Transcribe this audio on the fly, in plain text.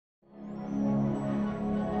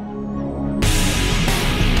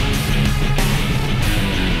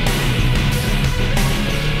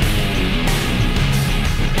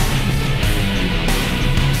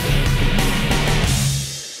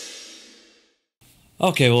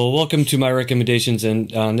Okay, well, welcome to my recommendations,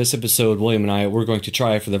 and on this episode, William and I, we're going to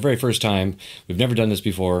try for the very first time, we've never done this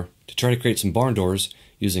before, to try to create some barn doors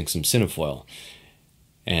using some Cinefoil.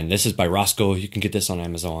 And this is by Roscoe. You can get this on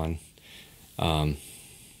Amazon.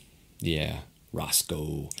 Yeah,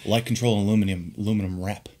 Roscoe. Light control aluminum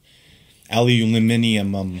wrap.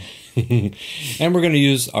 Aluminium. And we're going to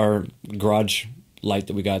use our garage light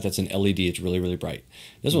that we got. That's an LED. It's really, really bright.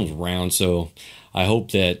 This one's round, so I hope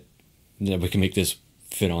that we can make this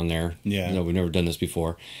fit on there. Yeah. You know, we've never done this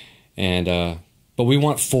before. And but we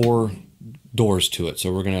want 4 doors to it,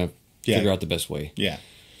 so we're going to figure out the best way. Yeah.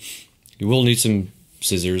 You will need some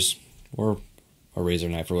scissors or a razor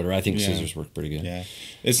knife or whatever. I think scissors work pretty good. Yeah.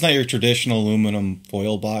 It's not your traditional aluminum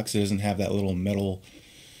foil box. It doesn't have that little metal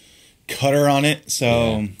cutter on it.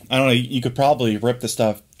 So, I don't know. You could probably rip the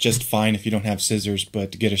stuff just fine if you don't have scissors,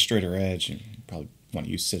 but to get a straighter edge, you probably want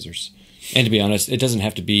to use scissors. And to be honest, it doesn't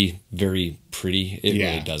have to be very pretty. It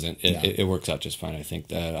really doesn't. It it works out just fine, I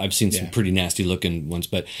think. I've seen some pretty nasty looking ones,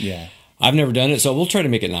 but I've never done it, so we'll try to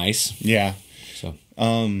make it nice. Yeah. So,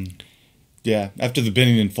 yeah. After the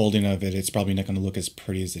bending and folding of it, it's probably not going to look as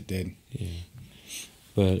pretty as it did. Yeah.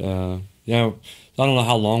 But, yeah, I don't know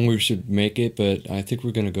how long we should make it, but I think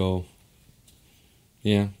we're going to go,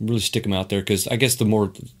 really stick them out there, because I guess the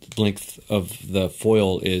more length of the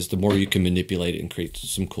foil is, the more you can manipulate it and create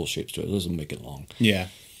some cool shapes to it. Those will make it long. Yeah.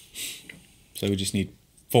 So we just need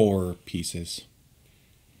 4 pieces.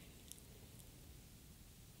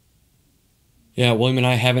 Yeah, William and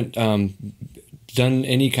I haven't done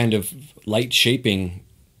any kind of light shaping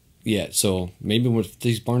yet, so maybe if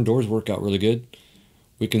these barn doors work out really good,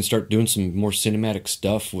 we can start doing some more cinematic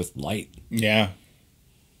stuff with light. Yeah,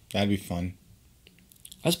 that'd be fun.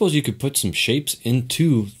 I suppose you could put some shapes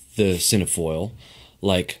into the Cinefoil,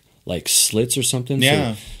 like slits or something.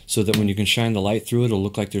 Yeah. So that when you can shine the light through it, it'll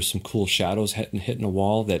look like there's some cool shadows hitting a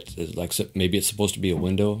wall that is like, maybe it's supposed to be a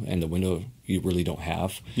window, and the window you really don't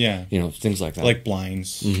have. Yeah. You know, things like that. Like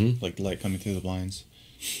blinds. Like light coming through the blinds.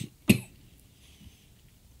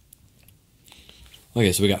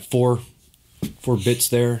 Okay, so we got 4 bits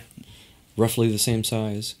there, roughly the same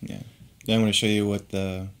size. Yeah. Then I'm going to show you what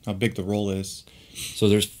how big the roll is. So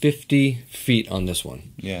there's 50 feet on this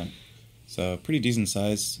one. Yeah. So pretty decent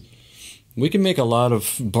size. We can make a lot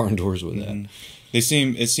of barn doors with that. It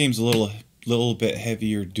seems a little bit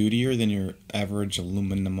heavier dutier than your average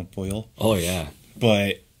aluminum foil. Oh yeah.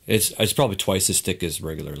 But it's probably twice as thick as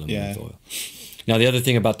regular aluminum foil. Now the other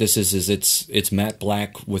thing about this is it's matte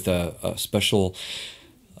black with a special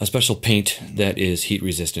paint that is heat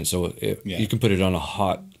resistant. So you can put it on a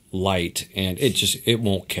hot light and it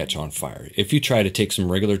won't catch on fire. If you try to take some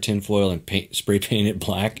regular tin foil and spray paint it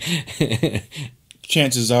black,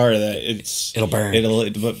 chances are that it'll burn.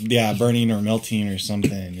 Burning or melting or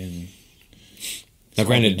something. And now,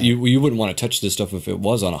 granted, you wouldn't want to touch this stuff if it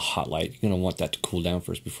was on a hot light. You're gonna want that to cool down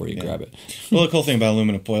first before you grab it. Well, the cool thing about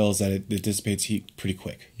aluminum foil is that it dissipates heat pretty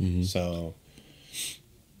quick. So,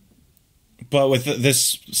 but with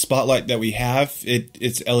this spotlight that we have,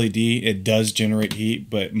 it's LED. It does generate heat,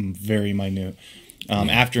 but very minute.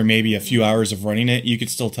 After maybe a few hours of running it, you could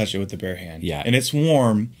still touch it with the bare hand. Yeah, and it's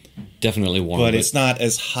warm. Definitely warm, but it's not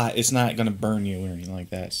as hot. It's not going to burn you or anything like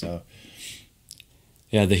that. So,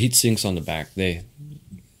 yeah, the heat sinks on the back. They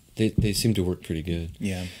seem to work pretty good.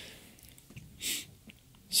 Yeah.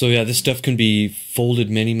 So yeah, this stuff can be folded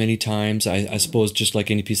many, many times. I suppose just like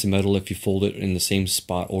any piece of metal, if you fold it in the same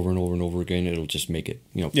spot over and over and over again, it'll just make it,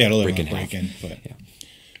 it'll break in half. But,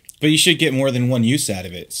 but you should get more than one use out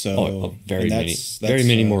of it. So very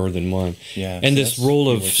many more than one. Yeah. And this roll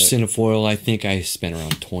of Cinefoil, I think I spent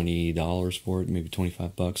around $20 for it, maybe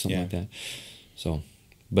 $25, something like that. So,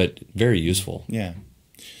 but very useful. Yeah.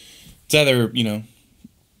 It's either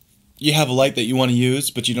you have a light that you want to use,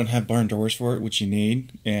 but you don't have barn doors for it, which you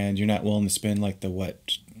need, and you're not willing to spend like the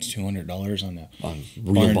 $200 on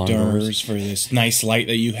barn doors for this nice light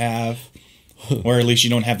that you have, or at least you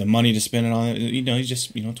don't have the money to spend it on it. You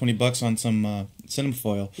just $20 on some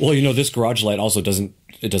Cinefoil. Well, this garage light also doesn't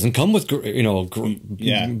come with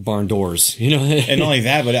barn doors. And not only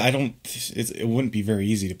that, but it wouldn't be very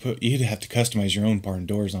easy to put. You'd have to customize your own barn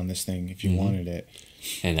doors on this thing if you wanted it.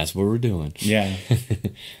 And that's what we're doing. Yeah.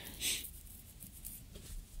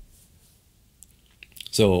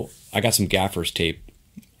 So I got some gaffer's tape,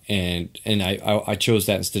 and I chose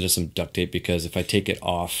that instead of some duct tape, because if I take it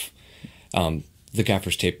off, the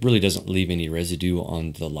gaffer's tape really doesn't leave any residue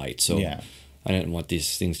on the light. So I didn't want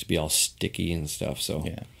these things to be all sticky and stuff. So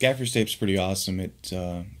gaffer's tape's pretty awesome.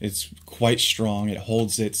 It's quite strong. It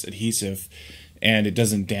holds its adhesive, and it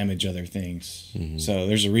doesn't damage other things. So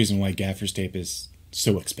there's a reason why gaffer's tape is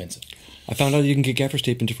so expensive. I found out you can get gaffer's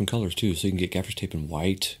tape in different colors too. So you can get gaffer's tape in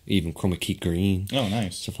white, even chroma key green. Oh,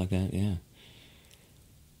 nice. Stuff like that, yeah.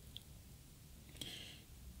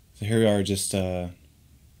 So here we are just trying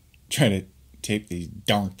to tape these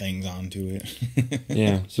darn things onto it.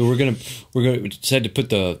 Yeah, so we're gonna decide to put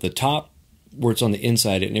the top where it's on the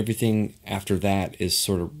inside, and everything after that is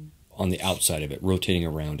sort of on the outside of it, rotating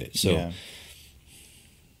around it. So yeah.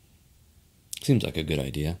 Seems like a good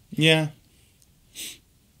idea. Yeah.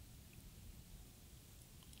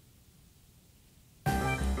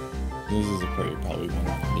 This is a pretty probably one.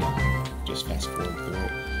 Yeah. Just fast forward through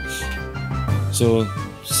it. So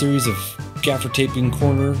a series of gaffer taping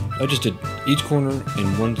corner. I just did each corner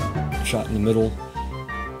and one shot in the middle,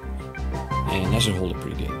 and that should hold it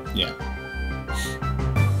pretty good. Yeah.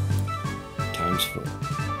 Times 4.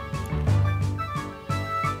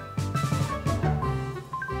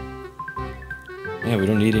 Yeah, we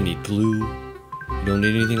don't need any glue. We don't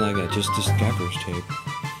need anything like that. Just gaffer's tape.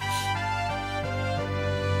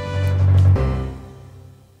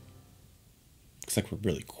 Looks like we're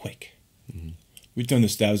really quick. Mm-hmm. We've done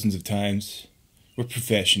this thousands of times. We're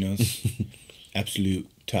professionals. Absolute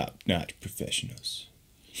top-notch professionals.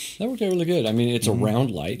 That worked out really good. I mean, it's a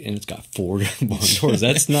round light, and it's got 4 barn doors.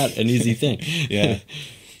 That's not an easy thing. Yeah.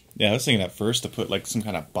 Yeah, I was thinking at first to put like some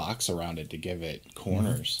kind of box around it to give it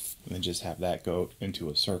corners, and then just have that go into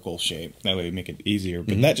a circle shape. That way, make it easier.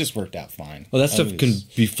 But that just worked out fine. Well, that stuff can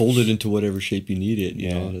be folded into whatever shape you need it. You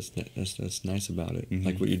know, that's nice about it.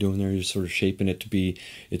 Like what you're doing there, you're sort of shaping it to be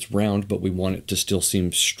it's round, but we want it to still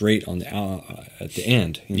seem straight on the at the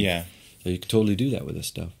end. Yeah. So you can totally do that with this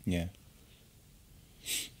stuff. Yeah.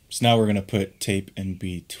 So now we're gonna put tape in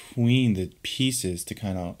between the pieces to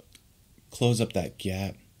kind of close up that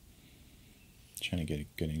gap. Trying to get a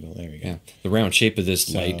good angle. There we go. Yeah, the round shape of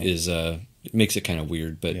this light is it makes it kind of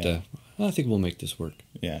weird, but I think we'll make this work.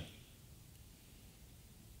 Yeah.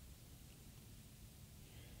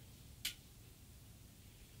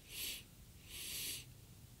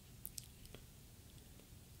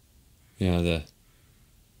 Yeah, the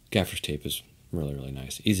gaffer's tape is really, really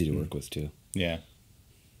nice. Easy to work with too. Yeah.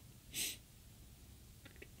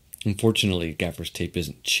 Unfortunately, gaffer's tape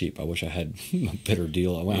isn't cheap. I wish I had a better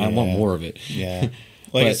deal. I want more of it. Yeah.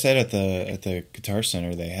 Like I said at the Guitar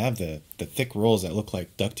Center, they have the thick rolls that look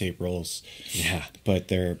like duct tape rolls. Yeah. But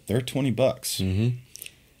they're $20. Mm-hmm.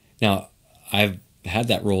 Now, I've had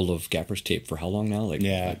that roll of gaffer's tape for how long now? Like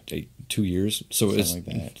 2 years. So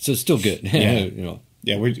something like that. So it's still good. Yeah. You know.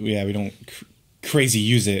 Yeah, we don't crazy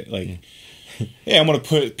use it. Like, hey, I'm gonna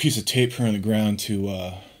put a piece of tape here on the ground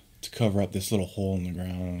to cover up this little hole in the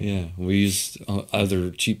ground. Yeah, we use other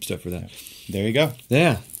cheap stuff for that. There you go.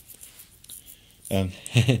 Yeah. I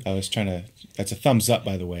was trying to. That's a thumbs up,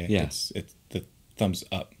 by the way. Yeah. It's the thumbs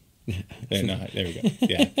up. There we go.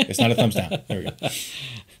 Yeah, it's not a thumbs down. There we go.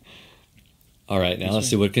 All right, now let's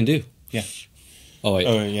see what it can do. Yeah. Oh wait.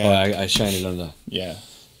 Oh yeah. Oh, I shine it on the. Yeah.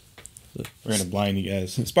 We're gonna blind you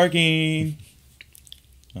guys. Sparking.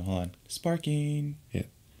 Oh, hold on. Sparking. Yeah.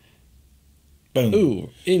 Boom. Ooh,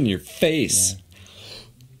 in your face.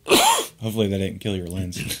 Yeah. Hopefully that didn't kill your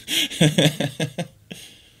lens.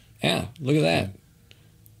 Yeah, look at that.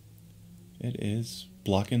 It is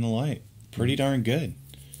blocking the light. Pretty darn good.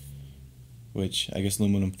 Which I guess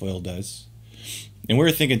aluminum foil does. And we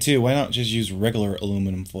were thinking too, why not just use regular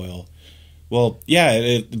aluminum foil? Well, yeah,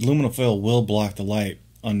 aluminum foil will block the light.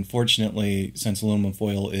 Unfortunately, since aluminum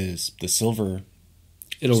foil is the silver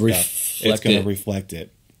stuff, it's going to reflect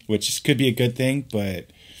it. Which could be a good thing,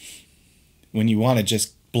 but when you want to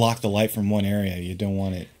just block the light from one area, you don't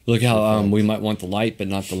want it. Look how we might want the light, but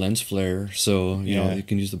not the lens flare. So you know you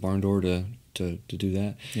can use the barn door to do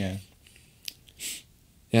that. Yeah.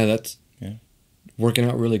 Yeah, that's working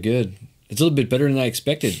out really good. It's a little bit better than I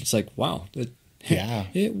expected. It's like wow,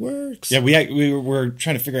 it works. Yeah, we were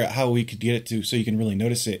trying to figure out how we could get it to so you can really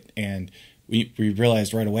notice it, and we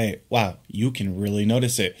realized right away, wow, you can really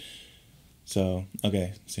notice it. So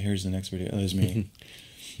okay, so here's the next video. Oh, there's me.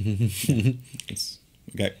 We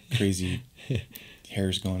got crazy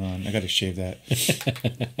hairs going on. I got to shave that.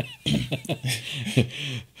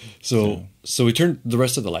 So we turned the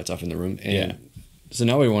rest of the lights off in the room, and so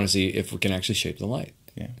now we want to see if we can actually shape the light.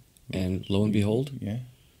 Yeah. And lo and behold,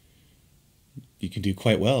 you can do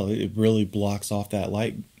quite well. It really blocks off that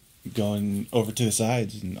light going over to the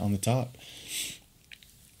sides and on the top.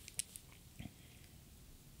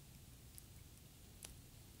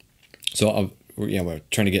 So we're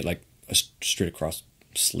trying to get like a straight across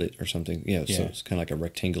slit or something. Yeah, so it's kind of like a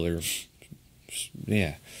rectangular.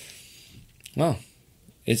 Yeah. Wow.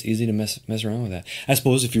 It's easy to mess around with that. I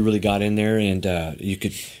suppose if you really got in there and you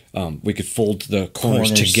could, we could fold the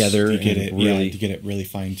corners together to get and it really to get it really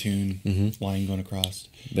fine tuned, line going across.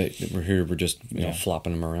 But we're just you know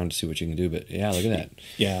flopping them around to see what you can do. But yeah, look at that.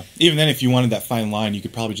 Yeah, even then, if you wanted that fine line, you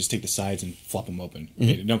could probably just take the sides and flop them open.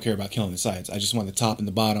 I don't care about killing the sides. I just want the top and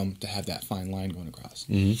the bottom to have that fine line going across.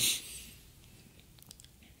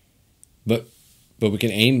 But we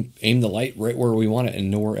can aim the light right where we want it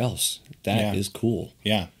and nowhere else. That is cool.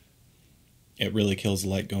 Yeah. It really kills the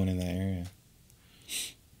light going in that area.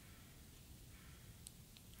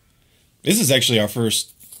 This is actually our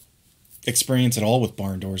first experience at all with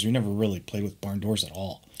barn doors. We never really played with barn doors at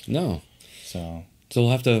all. No. So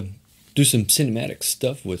we'll have to do some cinematic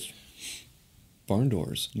stuff with barn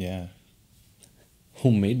doors. Yeah.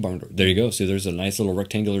 Homemade barn door. There you go. See, there's a nice little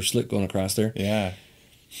rectangular slit going across there. Yeah.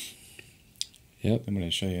 Yep. I'm going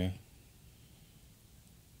to show you.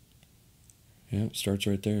 Yeah, it starts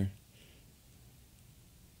right there.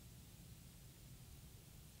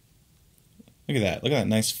 Look at that. Look at that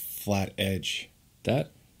nice flat edge.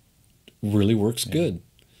 That really works good.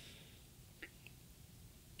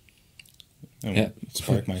 I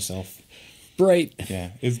spark myself. Bright.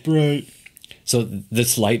 Yeah, it's bright. So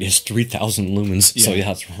this light is 3,000 lumens. Yeah. So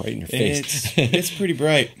yeah, it's right in your face. It's pretty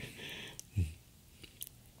bright.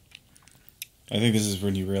 I think this is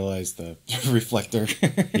when you realize the reflector.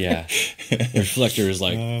 Yeah. The reflector is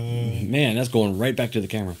like, man, that's going right back to the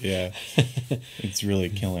camera. Yeah. It's really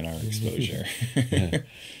killing our exposure. Yeah.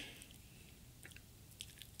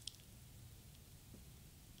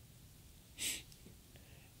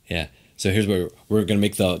 Yeah. So here's where we're going to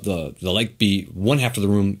make the light be one half of the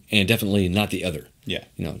room and definitely not the other. Yeah.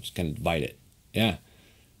 You know, just kind of divide it. Yeah.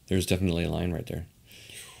 There's definitely a line right there.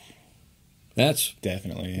 That's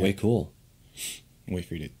definitely way cool. Wait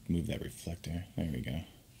for you to move that reflector. There we go.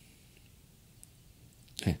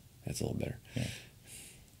 That's a little better. Yeah.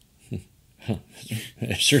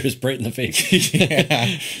 It sure is bright in the face.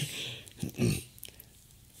 Yeah.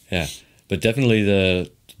 Yeah. But definitely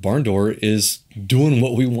the barn door is doing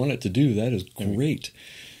what we want it to do. That is great.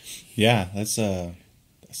 Yeah, that's a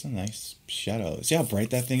nice shadow. See how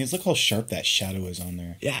bright that thing is? Look how sharp that shadow is on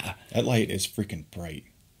there. Yeah. That light is freaking bright.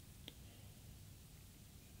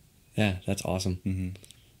 Yeah, that's awesome.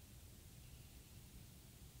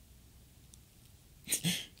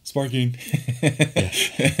 Sparking.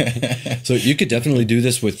 So you could definitely do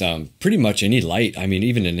this with pretty much any light. I mean,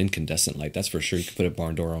 even an incandescent light, that's for sure. You could put a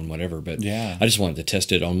barn door on whatever, but yeah. I just wanted to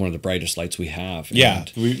test it on one of the brightest lights we have. Yeah,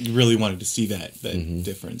 we really wanted to see that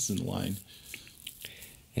difference in the line.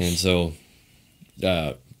 And so,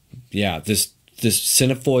 yeah, this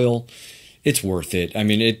Cinefoil, it's worth it. I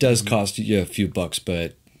mean, it does cost you a few bucks,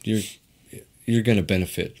 but you're going to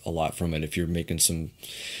benefit a lot from it if you're making some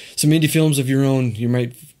indie films of your own. You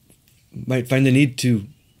might find the need to,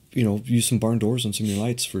 you know, use some barn doors on some of your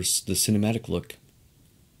lights for the cinematic look.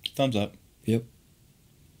 Thumbs up. Yep.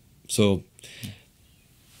 So,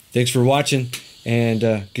 thanks for watching, and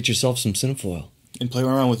get yourself some Cinefoil and play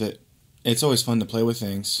around with it. It's always fun to play with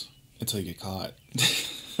things until you get caught.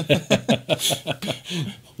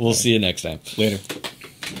 We'll see you next time. Later.